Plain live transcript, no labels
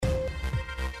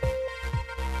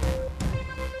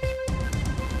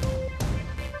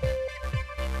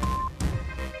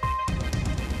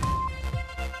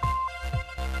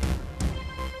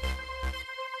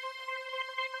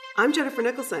I'm Jennifer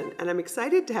Nicholson, and I'm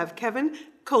excited to have Kevin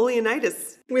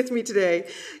Kolianitis with me today.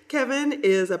 Kevin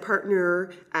is a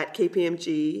partner at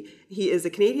KPMG. He is a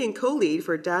Canadian co-lead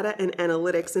for data and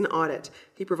analytics and audit.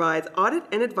 He provides audit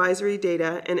and advisory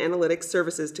data and analytics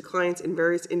services to clients in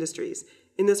various industries.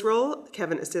 In this role,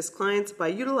 Kevin assists clients by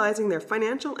utilizing their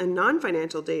financial and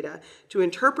non-financial data to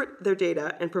interpret their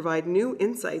data and provide new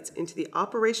insights into the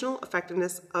operational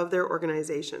effectiveness of their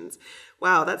organizations.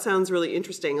 Wow, that sounds really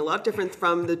interesting. A lot different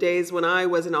from the days when I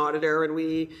was an auditor and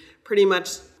we pretty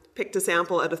much picked a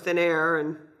sample out of thin air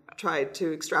and tried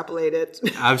to extrapolate it.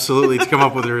 Absolutely, to come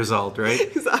up with a result, right?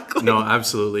 Exactly. No,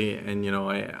 absolutely. And,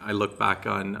 I look back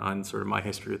on sort of my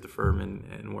history at the firm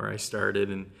and where I started.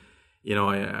 And,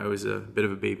 I was a bit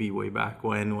of a baby way back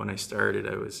when I started.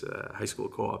 I was a high school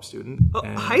co-op student. Oh,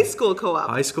 high school co-op?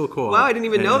 High school co-op. Wow, I didn't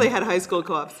even know they had high school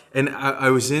co-ops. And I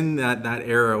was in that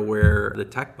era where the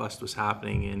tech bust was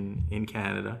happening in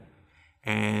Canada.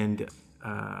 And...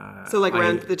 so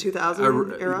around the 2000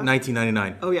 era?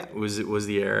 1999. Oh, yeah. Was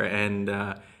the era. And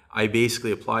I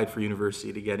basically applied for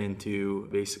university to get into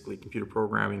basically computer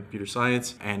programming, computer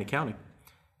science, and accounting.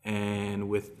 And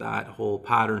with that whole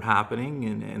pattern happening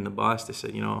and the bust, I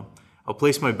said, I'll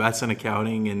place my bets on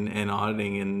accounting and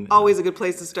auditing. And always a good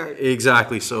place to start.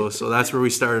 Exactly. So that's where we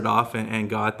started off and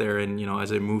got there. And,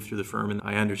 as I moved through the firm, and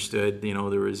I understood,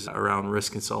 there was around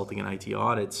risk consulting and IT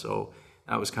audit. So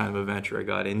that was kind of a venture I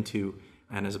got into.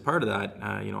 And as a part of that,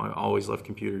 I always loved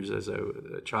computers as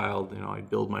a child.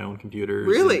 I'd build my own computers.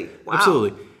 Really? Wow.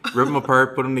 Absolutely. Rip them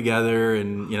apart, put them together,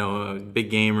 and, a big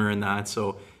gamer and that.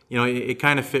 So, it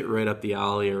kind of fit right up the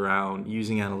alley around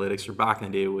using analytics. Or back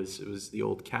in the day, it was the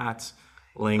old CATS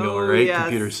lingo, right? Yes.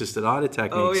 Computer-assisted audit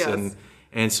techniques. Oh, yes.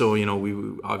 And so,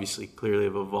 we obviously clearly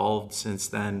have evolved since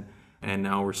then. And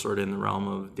now we're sort of in the realm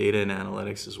of data and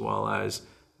analytics, as well as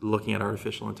looking at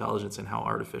artificial intelligence and how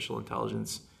artificial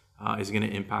intelligence is going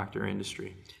to impact our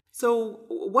industry. So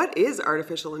what is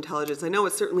artificial intelligence? I know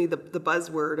it's certainly the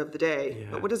buzzword of the day,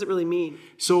 but what does it really mean?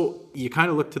 So you kind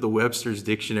of look to the Webster's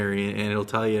dictionary and it'll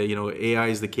tell you, AI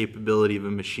is the capability of a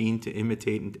machine to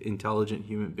imitate intelligent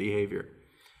human behavior.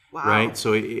 Wow. Right?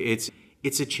 So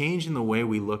it's a change in the way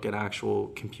we look at actual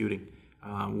computing,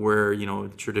 where,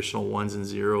 traditional ones and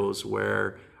zeros,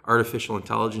 where artificial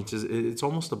intelligence it's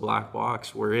almost a black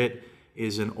box, where it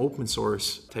is an open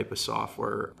source type of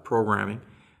software programming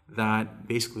that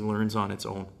basically learns on its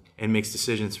own and makes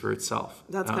decisions for itself.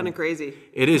 That's kind of crazy.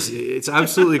 It is. It's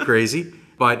absolutely crazy,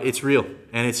 but it's real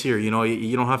and it's here. You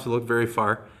don't have to look very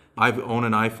far. I own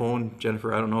an iPhone.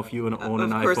 Jennifer, I don't know if you own an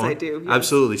iPhone. Of course I do. Yes.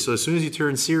 Absolutely. So as soon as you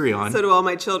turn Siri on. So do all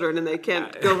my children, and they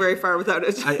can't go very far without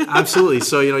it. Absolutely.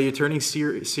 So, you're turning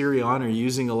Siri on or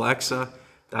using Alexa,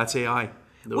 that's AI.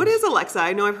 What is Alexa?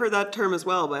 I know I've heard that term as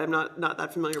well, but I'm not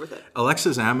that familiar with it.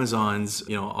 Alexa's Amazon's,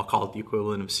 I'll call it the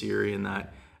equivalent of Siri in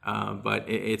that, but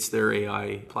it's their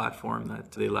AI platform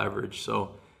that they leverage.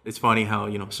 So it's funny how,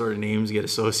 sort of names get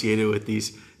associated with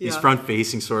these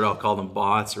front-facing sort of, I'll call them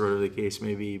bots or whatever the case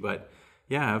may be. But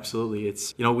yeah, absolutely.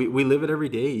 It's, we live it every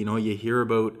day. You hear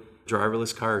about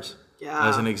driverless cars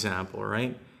as an example,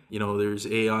 right? There's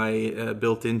AI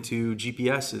built into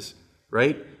GPSs,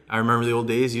 right? I remember the old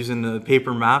days using the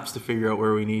paper maps to figure out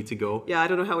where we need to go. Yeah, I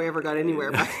don't know how we ever got anywhere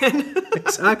back then.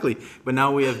 Exactly. But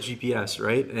now we have GPS,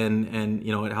 right? And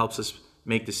it helps us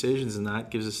make decisions, and that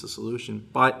gives us the solution.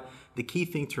 But the key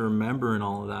thing to remember in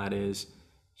all of that is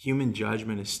human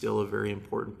judgment is still a very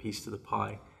important piece to the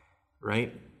pie,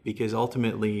 right? Because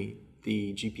ultimately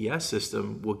the GPS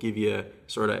system will give you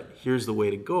sort of, here's the way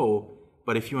to go.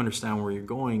 But if you understand where you're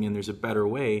going and there's a better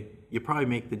way, you probably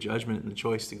make the judgment and the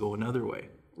choice to go another way.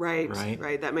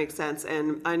 Right. That makes sense.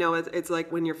 And I know it's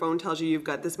like when your phone tells you you've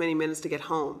got this many minutes to get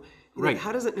home. Right. Like,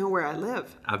 how does it know where I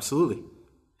live? Absolutely.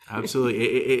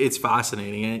 It's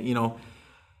fascinating. And,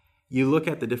 you look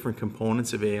at the different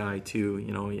components of AI too.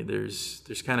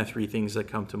 There's kind of three things that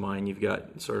come to mind. You've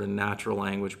got sort of natural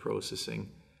language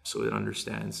processing. So it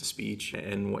understands speech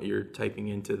and what you're typing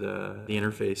into the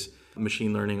interface.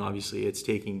 Machine learning, obviously, it's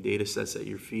taking data sets that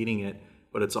you're feeding it,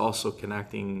 but it's also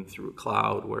connecting through a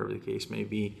cloud, wherever the case may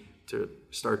be, to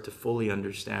start to fully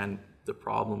understand the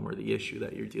problem or the issue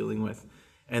that you're dealing with.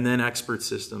 And then expert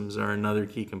systems are another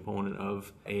key component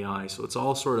of AI. So it's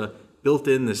all sort of built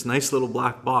in this nice little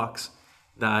black box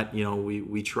that,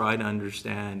 we try to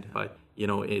understand. But,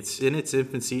 it's in its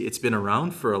infancy. It's been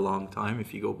around for a long time.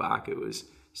 If you go back, it was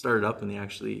started up in the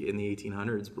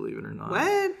 1800s, believe it or not.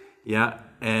 What? Yeah.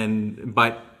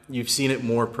 But you've seen it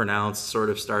more pronounced sort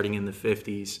of starting in the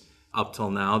 50s up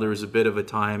till now. There was a bit of a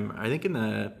time, I think in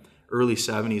the early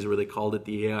 70s, where they called it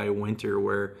the AI winter,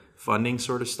 where funding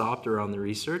sort of stopped around the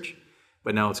research.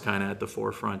 But now it's kind of at the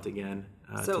forefront again.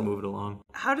 to move it along.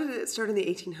 How did it start in the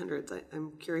 1800s?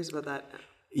 I'm curious about that.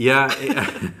 Yeah.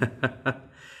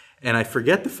 And I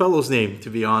forget the fellow's name,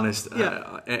 to be honest.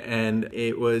 Yeah. And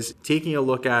it was taking a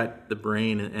look at the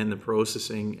brain and the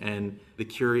processing and the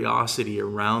curiosity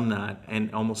around that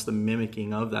and almost the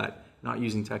mimicking of that, not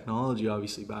using technology,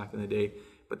 obviously, back in the day.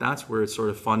 But that's where it sort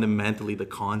of fundamentally the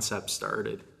concept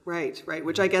started. Right.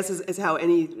 Which I guess is how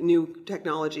any new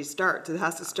technology starts. It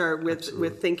has to start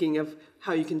with thinking of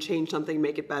how you can change something,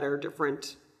 make it better,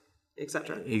 different,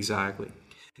 etc. Exactly.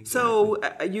 So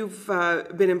you've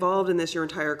been involved in this your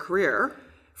entire career?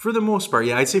 For the most part,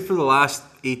 yeah. I'd say for the last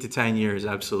 8 to 10 years,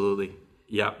 absolutely.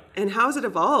 Yeah. And how has it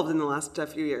evolved in the last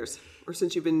few years? Or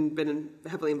since you've been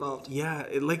heavily involved? Yeah,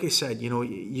 like I said,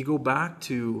 you go back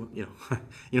to, you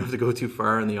don't have to go too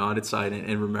far on the audit side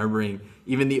and remembering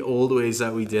even the old ways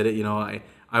that we did it.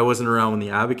 I wasn't around when the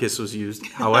abacus was used.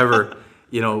 However,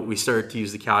 we started to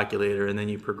use the calculator, and then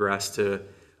you progress to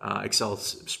Excel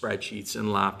spreadsheets and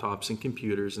laptops and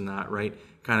computers and that, right?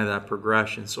 Kind of that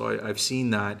progression. So I've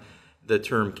seen that the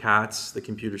term CATs, the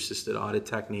computer-assisted audit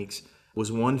techniques,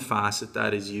 was one facet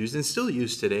that is used and still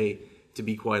used today, to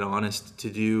be quite honest, to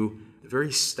do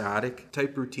very static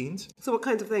type routines. So what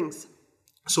kinds of things?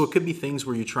 So it could be things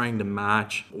where you're trying to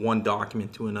match one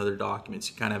document to another document.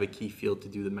 So you kind of have a key field to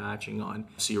do the matching on.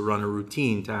 So you run a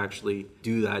routine to actually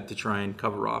do that, to try and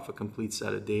cover off a complete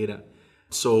set of data.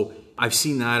 So I've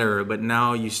seen that era, but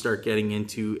now you start getting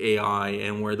into AI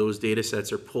and where those data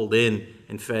sets are pulled in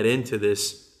and fed into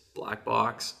this black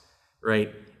box,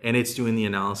 right? And it's doing the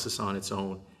analysis on its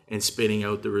own and spitting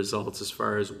out the results as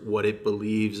far as what it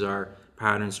believes are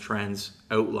patterns, trends,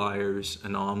 outliers,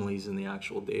 anomalies in the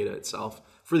actual data itself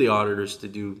for the auditors to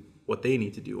do what they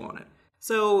need to do on it.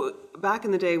 So back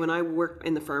in the day when I worked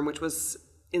in the firm, which was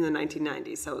in the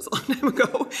 1990s, so it was a long time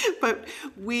ago, but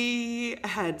we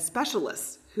had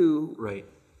specialists who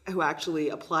actually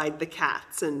applied the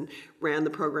CATs and ran the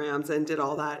programs and did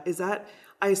all that.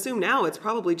 I assume now it's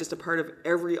probably just a part of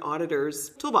every auditor's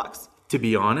toolbox. To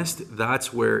be honest,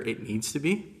 that's where it needs to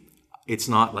be. It's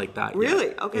not like that Really?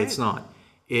 yet. Okay. It's not.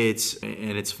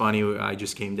 It's funny, I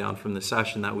just came down from the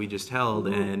session that we just held,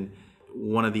 and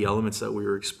one of the elements that we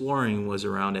were exploring was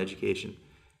around education.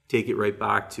 Take it right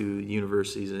back to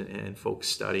universities and folks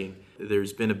studying.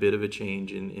 There's been a bit of a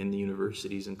change in the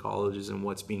universities and colleges and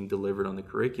what's being delivered on the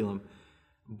curriculum,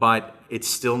 but it's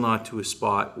still not to a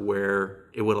spot where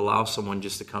it would allow someone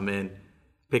just to come in,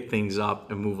 pick things up,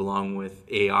 and move along with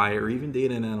AI or even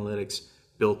data and analytics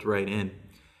built right in.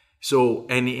 So,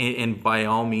 and by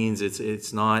all means,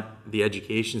 it's not the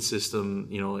education system,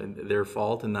 their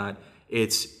fault in that.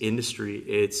 It's industry,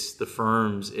 it's the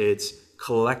firms, it's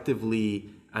collectively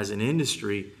as an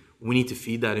industry, we need to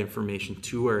feed that information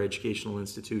to our educational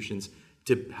institutions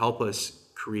to help us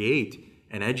create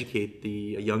and educate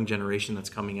the young generation that's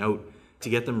coming out to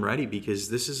get them ready, because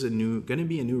this is going to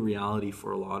be a new reality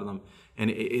for a lot of them. And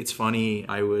it's funny,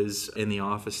 I was in the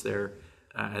office there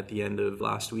at the end of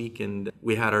last week, and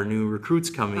we had our new recruits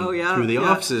coming through the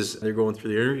offices. They're going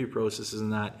through the interview processes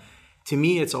and that. To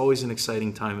me, it's always an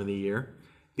exciting time of the year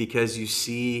because you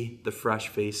see the fresh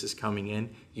faces coming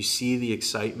in. You see the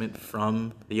excitement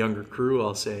from the younger crew,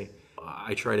 I'll say.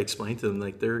 I try to explain to them,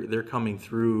 like, they're coming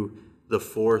through the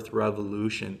fourth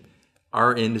revolution.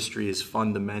 Our industry is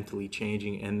fundamentally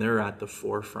changing, and they're at the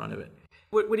forefront of it.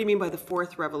 What do you mean by the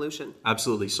fourth revolution?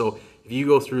 Absolutely. So if you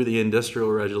go through the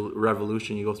industrial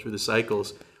revolution, you go through the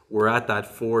cycles, we're at that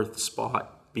fourth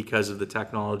spot because of the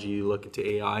technology. You look into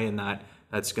AI and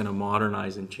that's going to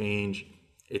modernize and change.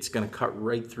 It's going to cut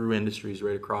right through industries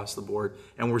right across the board.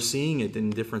 And we're seeing it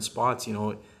in different spots.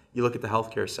 You look at the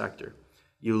healthcare sector.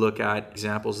 You look at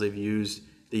examples they use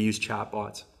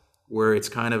chatbots, where it's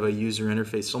kind of a user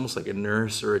interface. It's almost like a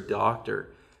nurse or a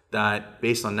doctor that,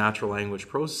 based on natural language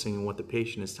processing and what the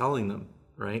patient is telling them,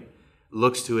 right,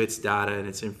 looks to its data and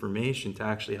its information to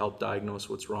actually help diagnose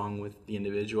what's wrong with the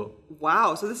individual.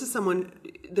 Wow. So this is someone,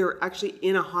 they're actually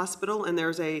in a hospital and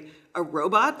there's a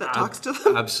robot that talks to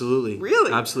them? Absolutely.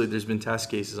 Really? Absolutely. There's been test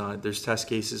cases on it. There's test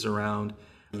cases around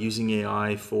using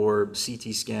AI for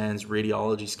CT scans,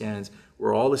 radiology scans,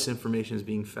 where all this information is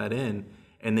being fed in,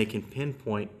 and they can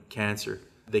pinpoint cancer.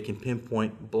 They can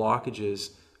pinpoint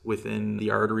blockages within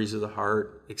the arteries of the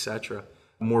heart, etc.,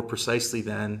 more precisely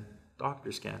than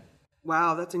doctors can.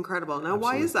 Wow, that's incredible. Now, Absolutely.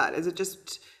 Why is that? Is it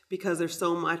just because there's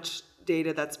so much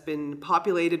data that's been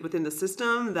populated within the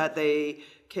system that they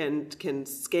can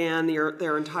scan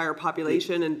their entire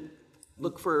population and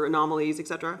look for anomalies,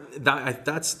 etc.?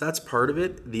 That's part of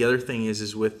it. The other thing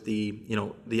is with the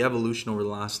evolution over the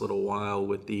last little while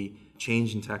with the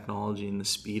change in technology and the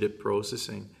speed of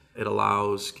processing. It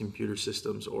allows computer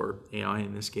systems, or AI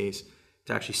in this case,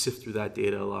 to actually sift through that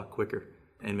data a lot quicker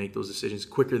and make those decisions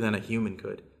quicker than a human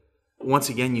could. Once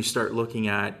again, you start looking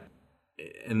at,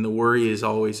 and the worry is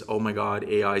always, oh my God,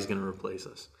 AI is going to replace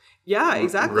us. Yeah,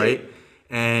 exactly. Right?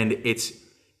 And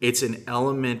it's an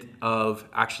element of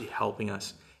actually helping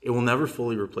us. It will never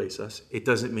fully replace us. It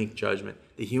doesn't make judgment.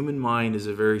 The human mind is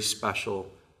a very special,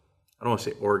 I don't want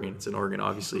to say organ, it's an organ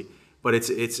obviously, but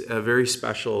it's a very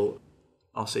special,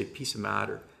 I'll say, piece of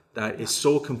matter that is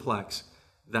so complex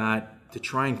that to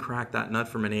try and crack that nut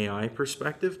from an AI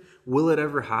perspective, will it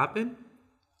ever happen?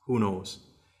 Who knows?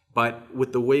 But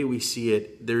with the way we see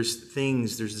it, there's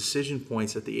decision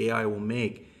points that the AI will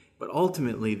make, but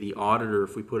ultimately the auditor,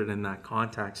 if we put it in that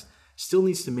context, still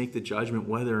needs to make the judgment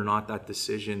whether or not that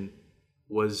decision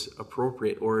was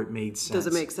appropriate or it made sense. Does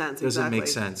it make sense? Does Exactly. it make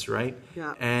sense, right?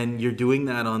 Yeah. And you're doing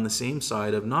that on the same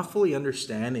side of not fully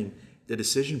understanding the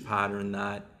decision pattern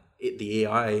that the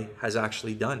AI has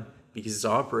actually done, because it's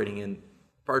operating in,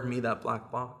 pardon me, that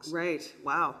black box. Right.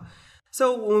 Wow.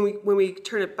 So when we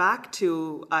turn it back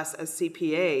to us as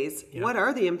CPAs, what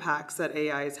are the impacts that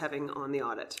AI is having on the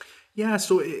audit? Yeah,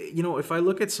 so, if I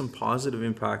look at some positive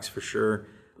impacts, for sure,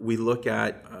 we look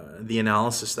at the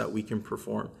analysis that we can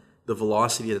perform. The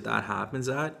velocity that happens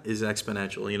at is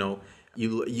exponential.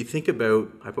 You think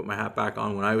about, I put my hat back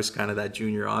on when I was kind of that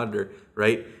junior auditor,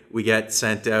 right? We get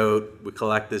sent out, we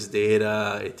collect this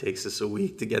data, it takes us a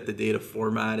week to get the data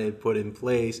formatted, put in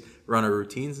place, run our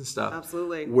routines and stuff.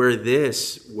 Absolutely. Where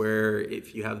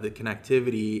if you have the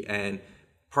connectivity, and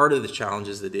part of the challenge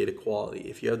is the data quality.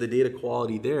 If you have the data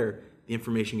quality there, the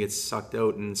information gets sucked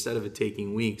out, and instead of it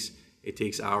taking weeks, it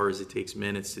takes hours, it takes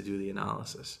minutes to do the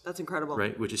analysis. That's incredible.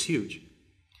 Right, which is huge.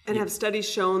 And have studies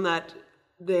shown that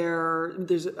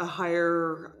there's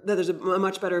a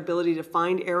much better ability to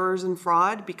find errors and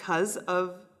fraud because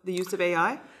of the use of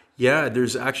AI? Yeah,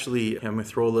 there's actually, I'm going to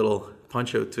throw a little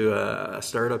punch out to a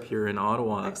startup here in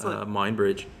Ottawa,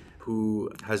 MindBridge,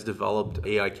 who has developed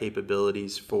AI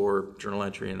capabilities for journal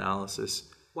entry analysis.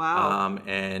 Wow.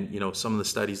 And some of the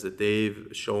studies that they've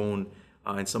shown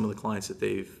and some of the clients that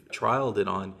they've trialed it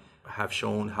on have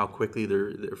shown how quickly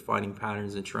they're finding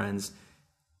patterns and trends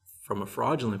from a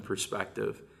fraudulent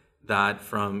perspective, that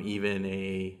from even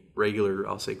a regular,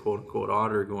 I'll say, quote unquote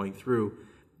auditor going through,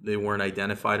 they weren't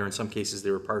identified, or in some cases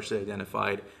they were partially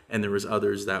identified, and there was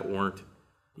others that weren't.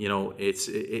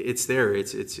 It's there,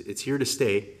 it's here to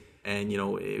stay. And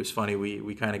it was funny,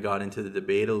 we kind of got into the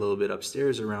debate a little bit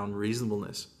upstairs around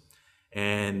reasonableness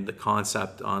and the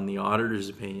concept on the auditor's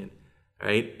opinion,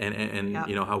 right? And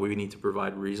how we need to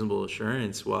provide reasonable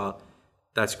assurance. Well,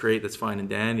 that's great, that's fine and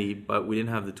dandy, but we didn't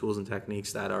have the tools and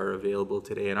techniques that are available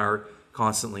today and are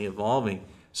constantly evolving.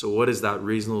 So what does that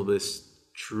reasonableness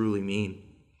truly mean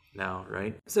now,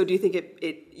 right? So do you think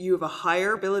you have a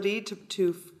higher ability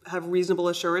to have reasonable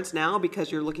assurance now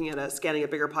because you're looking at scanning a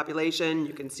bigger population,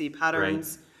 you can see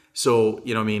patterns? Right. So,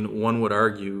 one would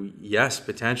argue, yes,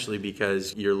 potentially,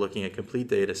 because you're looking at complete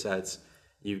data sets.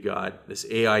 You've got this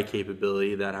AI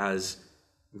capability that has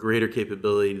greater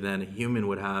capability than a human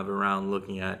would have around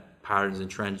looking at patterns and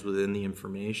trends within the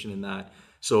information in that.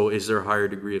 So is there a higher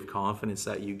degree of confidence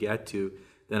that you get to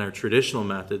than our traditional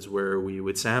methods where we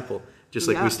would sample, just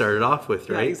like we started off with,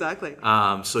 right? Yeah, exactly.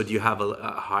 So do you have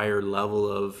a higher level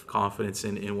of confidence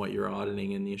in what you're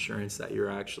auditing and the assurance that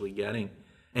you're actually getting?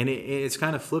 And it's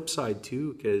kind of flip side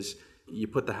too, because you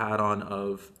put the hat on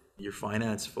of your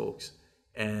finance folks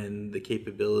and the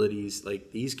capabilities,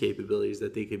 like these capabilities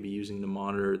that they could be using to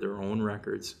monitor their own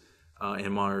records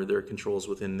and monitor their controls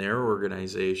within their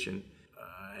organization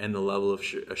and the level of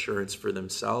assurance for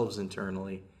themselves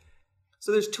internally.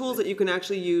 So there's tools that you can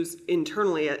actually use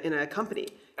internally in a company.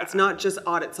 It's not just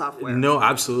audit software. No,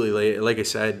 absolutely. Like I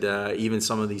said, even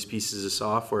some of these pieces of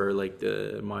software, like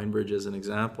the MindBridge as an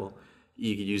example,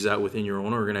 you could use that within your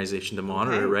own organization to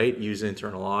monitor, right? Use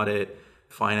internal audit,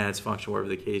 finance function, whatever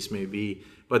the case may be.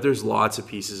 But there's lots of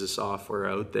pieces of software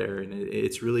out there, and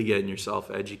it's really getting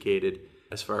yourself educated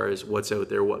as far as what's out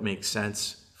there, what makes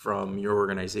sense from your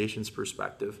organization's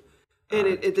perspective.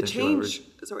 And the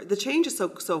change is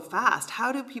so fast.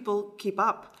 How do people keep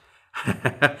up?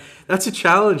 That's a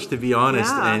challenge, to be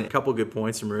honest. Yeah. And a couple good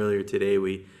points from earlier today.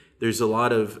 There's a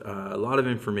lot of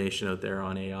information out there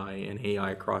on AI and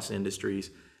AI across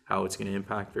industries, how it's going to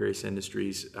impact various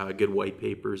industries, good white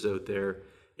papers out there,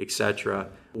 etc.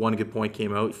 One good point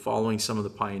came out following some of the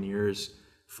pioneers,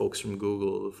 folks from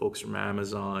Google, the folks from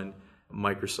Amazon,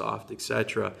 Microsoft,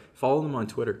 etc. Follow them on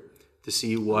Twitter to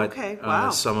see what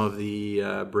some of the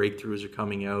breakthroughs are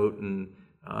coming out and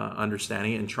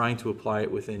understanding it and trying to apply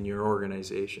it within your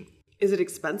organization. Is it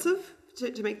expensive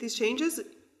to make these changes?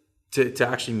 to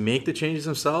actually make the changes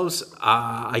themselves,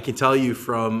 I can tell you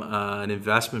from an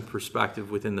investment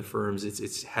perspective within the firms,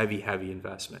 it's heavy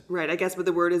investment. Right. I guess, but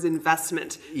the word is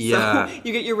investment. Yeah. So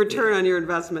you get your return on your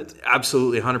investment.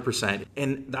 Absolutely, 100%.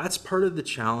 And that's part of the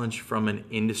challenge from an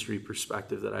industry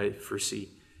perspective that I foresee.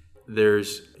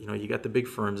 There's, you got the big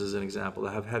firms as an example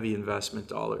that have heavy investment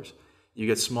dollars. You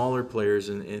get smaller players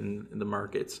in the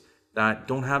markets that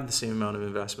don't have the same amount of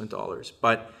investment dollars.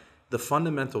 But the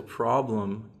fundamental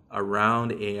problem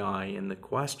around AI and the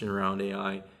question around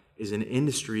AI is an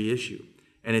industry issue.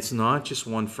 And it's not just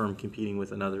one firm competing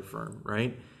with another firm,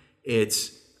 right?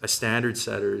 It's a standard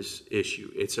setter's issue.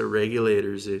 It's a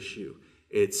regulator's issue.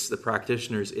 It's the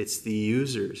practitioners. It's the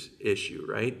user's issue,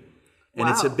 right? And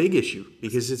It's a big issue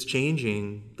because it's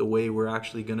changing the way we're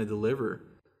actually going to deliver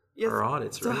our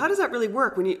audits, right? So how does that really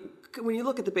work when you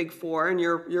look at the big four and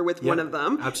you're with one of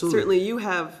them? Absolutely. Certainly you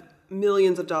have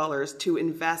millions of dollars to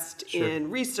invest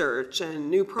in research and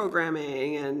new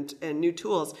programming and new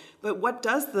tools. But what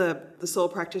does the sole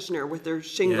practitioner with their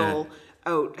shingle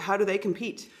out, how do they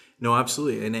compete? No,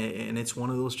 absolutely. And it's one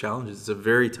of those challenges. It's a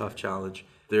very tough challenge.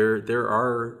 There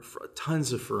are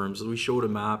tons of firms. We showed a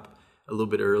map a little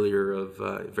bit earlier of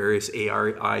various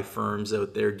AI firms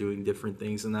out there doing different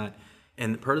things and that.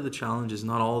 And part of the challenge is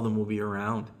not all of them will be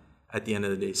around at the end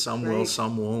of the day. Some will,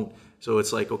 some won't. So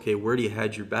it's like, okay, where do you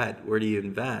hedge your bet? Where do you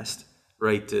invest,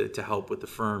 right, to help with the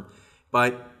firm?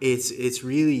 But it's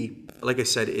really, like I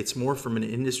said, it's more from an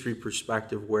industry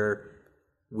perspective where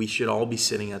we should all be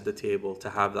sitting at the table to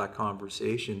have that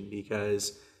conversation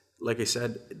because, like I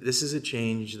said, this is a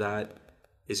change that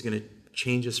is going to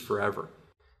change us forever.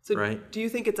 So right? Do you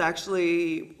think it's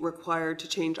actually required to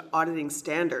change auditing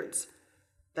standards?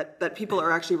 That people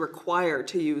are actually required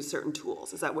to use certain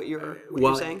tools. Is that what you're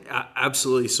saying?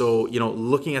 Absolutely. So,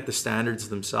 looking at the standards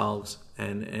themselves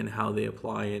and how they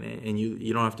apply, and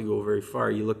you don't have to go very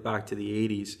far. You look back to the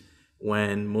 80s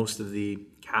when most of the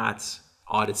CATS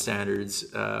audit standards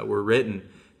were written.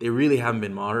 They really haven't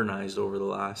been modernized over the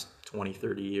last 20,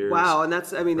 30 years. Wow. And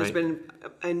there's been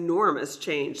enormous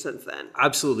change since then.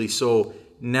 Absolutely. So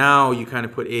now you kind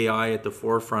of put AI at the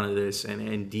forefront of this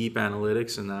and deep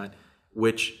analytics and that,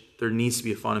 which there needs to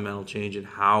be a fundamental change in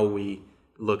how we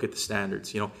look at the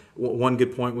standards. One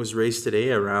good point was raised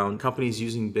today around companies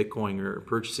using Bitcoin or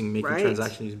making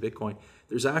transactions using Bitcoin.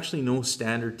 There's actually no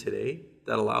standard today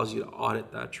that allows you to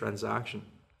audit that transaction.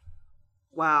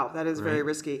 Wow, that is very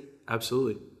risky.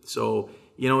 Absolutely. So,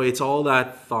 it's all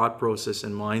that thought process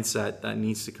and mindset that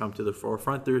needs to come to the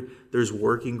forefront. There's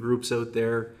working groups out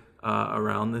there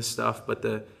around this stuff,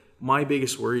 but my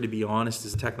biggest worry, to be honest,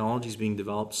 is the technology is being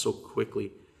developed so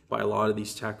quickly by a lot of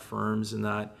these tech firms, and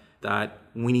that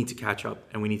we need to catch up,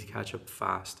 and we need to catch up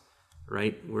fast,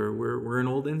 right? We're an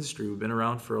old industry. We've been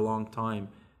around for a long time,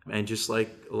 and just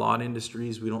like a lot of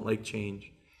industries, we don't like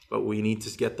change, but we need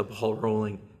to get the ball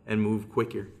rolling and move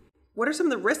quicker. What are some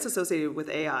of the risks associated with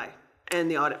AI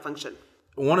and the audit function?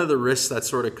 One of the risks that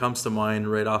sort of comes to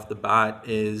mind right off the bat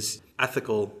is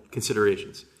ethical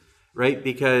considerations, right?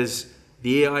 Because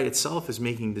the AI itself is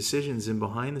making decisions in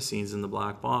behind the scenes in the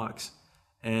black box.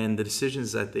 And the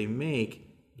decisions that they make,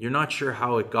 you're not sure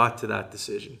how it got to that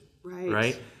decision.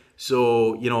 Right?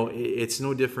 So, it's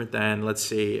no different than, let's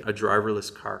say, a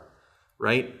driverless car,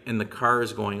 right? And the car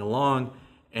is going along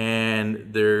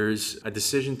and there's a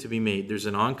decision to be made. There's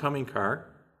an oncoming car,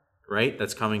 right?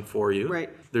 That's coming for you. Right.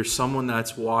 There's someone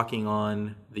that's walking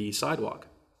on the sidewalk.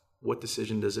 What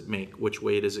decision does it make? Which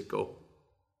way does it go?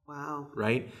 Wow.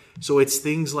 Right? So it's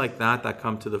things like that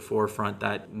come to the forefront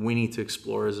that we need to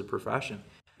explore as a profession.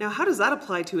 Now, how does that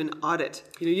apply to an audit?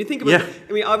 You think about,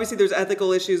 obviously there's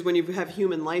ethical issues when you have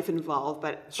human life involved,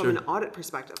 but from an audit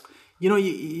perspective.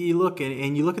 You look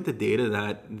and you look at the data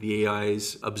that the AI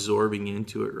is absorbing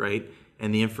into it, right?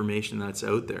 And the information that's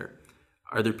out there.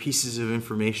 Are there pieces of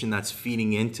information that's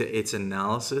feeding into its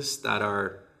analysis that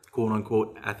are quote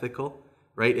unquote ethical,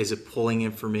 right? Is it pulling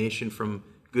information from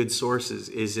good sources?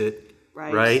 Is it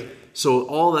right? So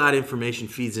all that information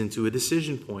feeds into a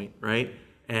decision point, right?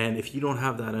 And if you don't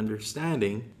have that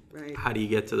understanding, how do you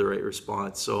get to the right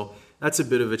response? So that's a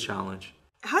bit of a challenge.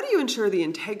 How do you ensure the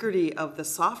integrity of the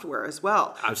software as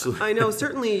well? Absolutely. I know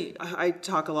certainly I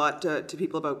talk a lot to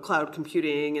people about cloud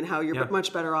computing and how you're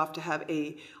much better off to have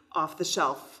a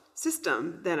off-the-shelf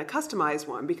system than a customized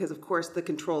one because, of course, the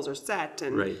controls are set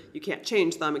and you can't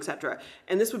change them, etc.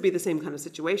 And this would be the same kind of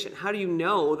situation. How do you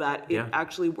know that it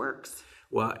actually works?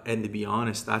 Well, and to be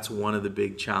honest, that's one of the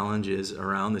big challenges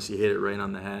around this. You hit it right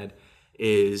on the head.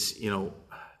 Is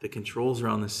the controls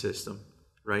around the system,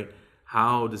 right?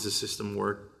 How does the system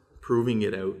work? Proving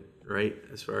it out, right?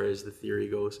 As far as the theory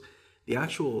goes, the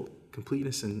actual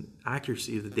completeness and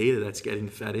accuracy of the data that's getting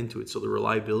fed into it. So the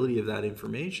reliability of that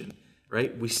information,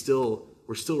 right? We're still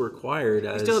required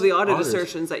as still the audit auditors.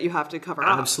 assertions that you have to cover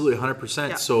up. Absolutely, 100%.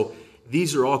 Yeah. So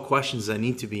these are all questions that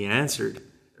need to be answered,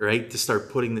 right, to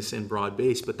start putting this in broad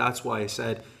base. But that's why I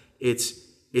said it's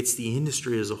the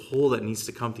industry as a whole that needs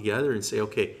to come together and say,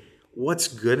 okay, what's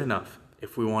good enough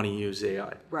if we want to use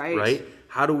AI? Right?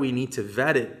 How do we need to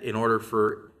vet it in order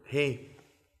for, hey,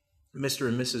 Mr.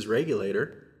 and Mrs.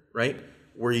 Regulator, right?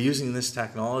 We're using this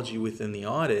technology within the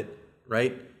audit,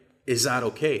 right? Is that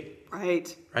okay?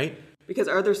 Right. Right? Because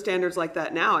are there standards like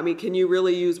that now? I mean, can you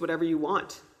really use whatever you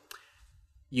want?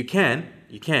 You can,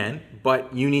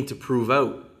 but you need to prove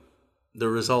out the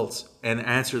results and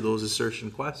answer those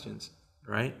assertion questions,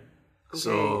 right? Okay.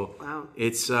 So wow.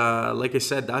 It's like I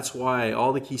said, that's why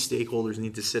all the key stakeholders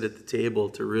need to sit at the table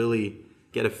to really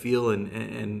get a feel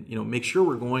and make sure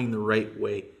we're going the right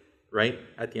way, right?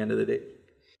 At the end of the day.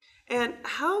 And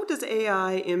how does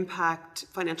AI impact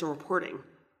financial reporting?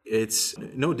 It's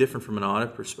no different from an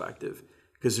audit perspective,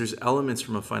 because there's elements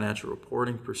from a financial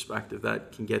reporting perspective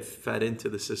that can get fed into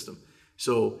the system.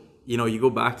 So, you go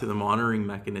back to the monitoring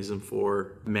mechanism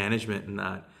for management and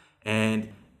that, and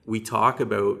we talk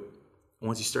about,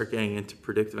 once you start getting into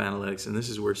predictive analytics, and this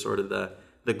is where sort of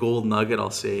the gold nugget,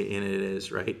 I'll say, in it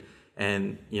is, right?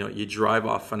 And, you drive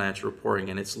off financial reporting,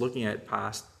 and it's looking at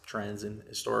past trends and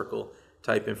historical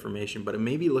type information, but it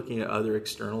may be looking at other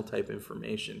external type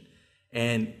information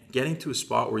and getting to a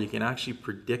spot where you can actually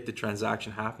predict the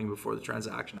transaction happening before the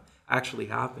transaction actually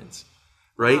happens,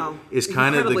 right? Wow. Is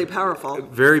kind of incredibly powerful.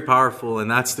 Very powerful,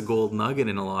 and that's the gold nugget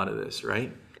in a lot of this,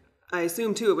 right? I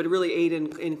assume too it would really aid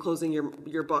in closing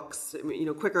your books. I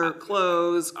mean, quicker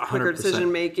close, quicker 100%.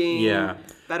 Decision making, Yeah.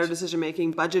 better decision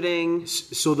making, budgeting.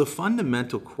 So the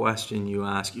fundamental question you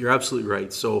ask, you're absolutely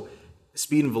right. So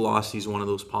speed and velocity is one of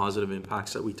those positive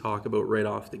impacts that we talk about right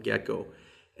off the get-go.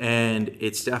 And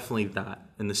it's definitely that,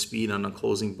 and the speed on the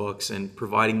closing books and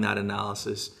providing that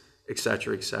analysis, et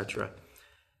cetera, et cetera.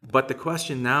 But the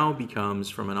question now becomes,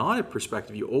 from an audit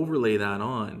perspective, you overlay that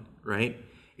on, right?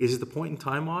 Is it the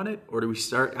point-in-time audit, or do we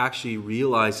start actually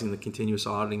realizing the continuous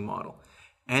auditing model?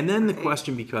 And then the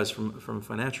question becomes, from a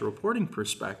financial reporting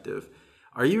perspective,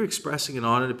 are you expressing an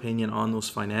audit opinion on those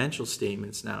financial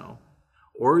statements now,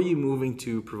 or are you moving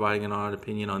to providing an audit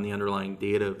opinion on the underlying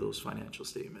data of those financial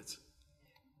statements?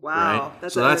 Wow,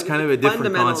 right? That's kind of a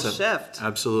different concept. Shift.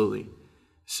 Absolutely.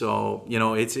 So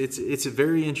it's a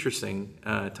very interesting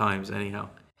times anyhow.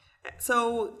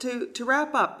 So to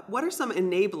wrap up, what are some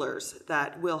enablers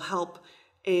that will help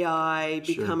AI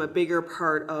become a bigger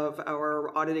part of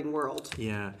our auditing world?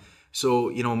 Yeah.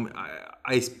 So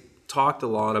I talked a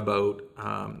lot about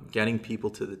getting people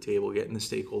to the table, getting the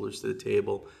stakeholders to the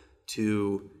table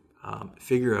to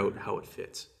figure out how it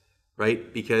fits,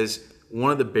 right? Because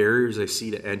one of the barriers I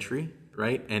see to entry,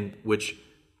 right, and which,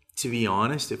 to be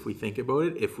honest, if we think about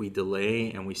it, if we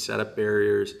delay and we set up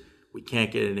barriers, we can't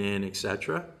get it in,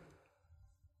 etc.,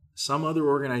 some other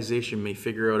organization may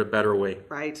figure out a better way,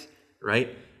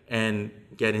 right, and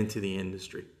get into the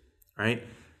industry, right?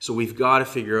 So we've got to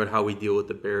figure out how we deal with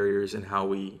the barriers and how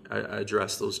we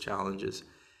address those challenges.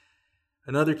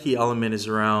 Another key element is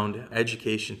around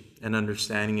education and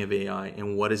understanding of AI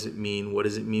and what does it mean? What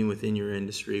does it mean within your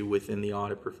industry, within the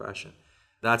audit profession?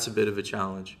 That's a bit of a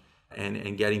challenge,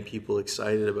 and getting people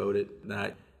excited about it,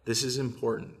 that this is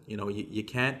important. You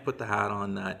can't put the hat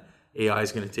on that AI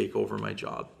is going to take over my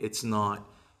job. It's not.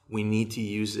 We need to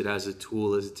use it as a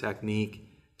tool, as a technique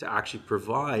to actually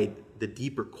provide the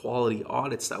deeper quality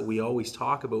audits that we always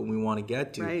talk about and we want to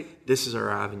get to. Right. This is our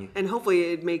avenue. And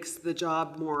hopefully it makes the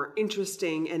job more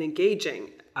interesting and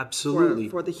engaging. Absolutely.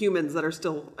 For the humans that are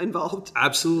still involved.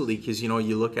 Absolutely, because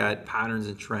you look at patterns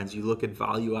and trends, you look at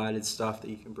value-added stuff that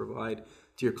you can provide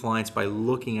to your clients by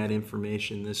looking at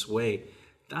information this way.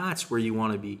 That's where you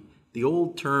want to be. The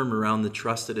old term around the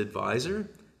trusted advisor,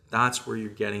 that's where you're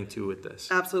getting to with this.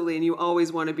 Absolutely, and you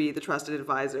always want to be the trusted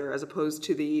advisor as opposed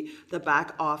to the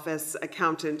back office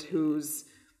accountant who's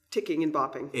ticking and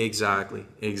bopping.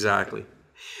 Exactly.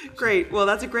 Great. Well,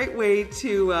 that's a great way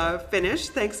to finish.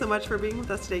 Thanks so much for being with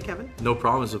us today, Kevin. No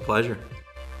problem. It's a pleasure.